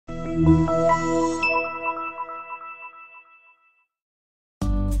You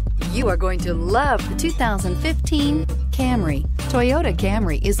are going to love the 2015 Camry. Toyota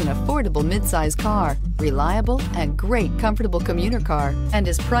Camry is an affordable midsize car, reliable and great comfortable commuter car, and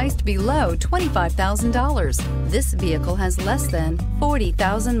is priced below $25,000. This vehicle has less than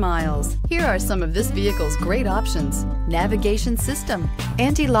 40,000 miles. Here are some of this vehicle's great options: navigation system,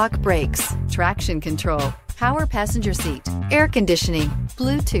 anti-lock brakes, traction control, power passenger seat, air conditioning,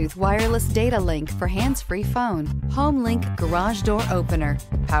 Bluetooth wireless data link for hands-free phone, home link garage door opener,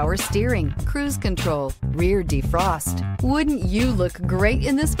 power steering, cruise control, rear defrost. Wouldn't you look great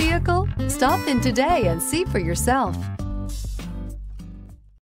in this vehicle? Stop in today and see for yourself.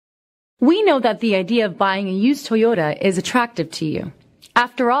 We know that the idea of buying a used Toyota is attractive to you.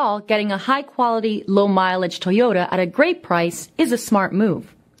 After all, getting a high-quality, low-mileage Toyota at a great price is a smart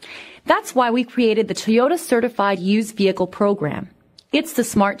move. That's why we created the Toyota Certified Used Vehicle Program. It's the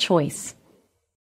smart choice.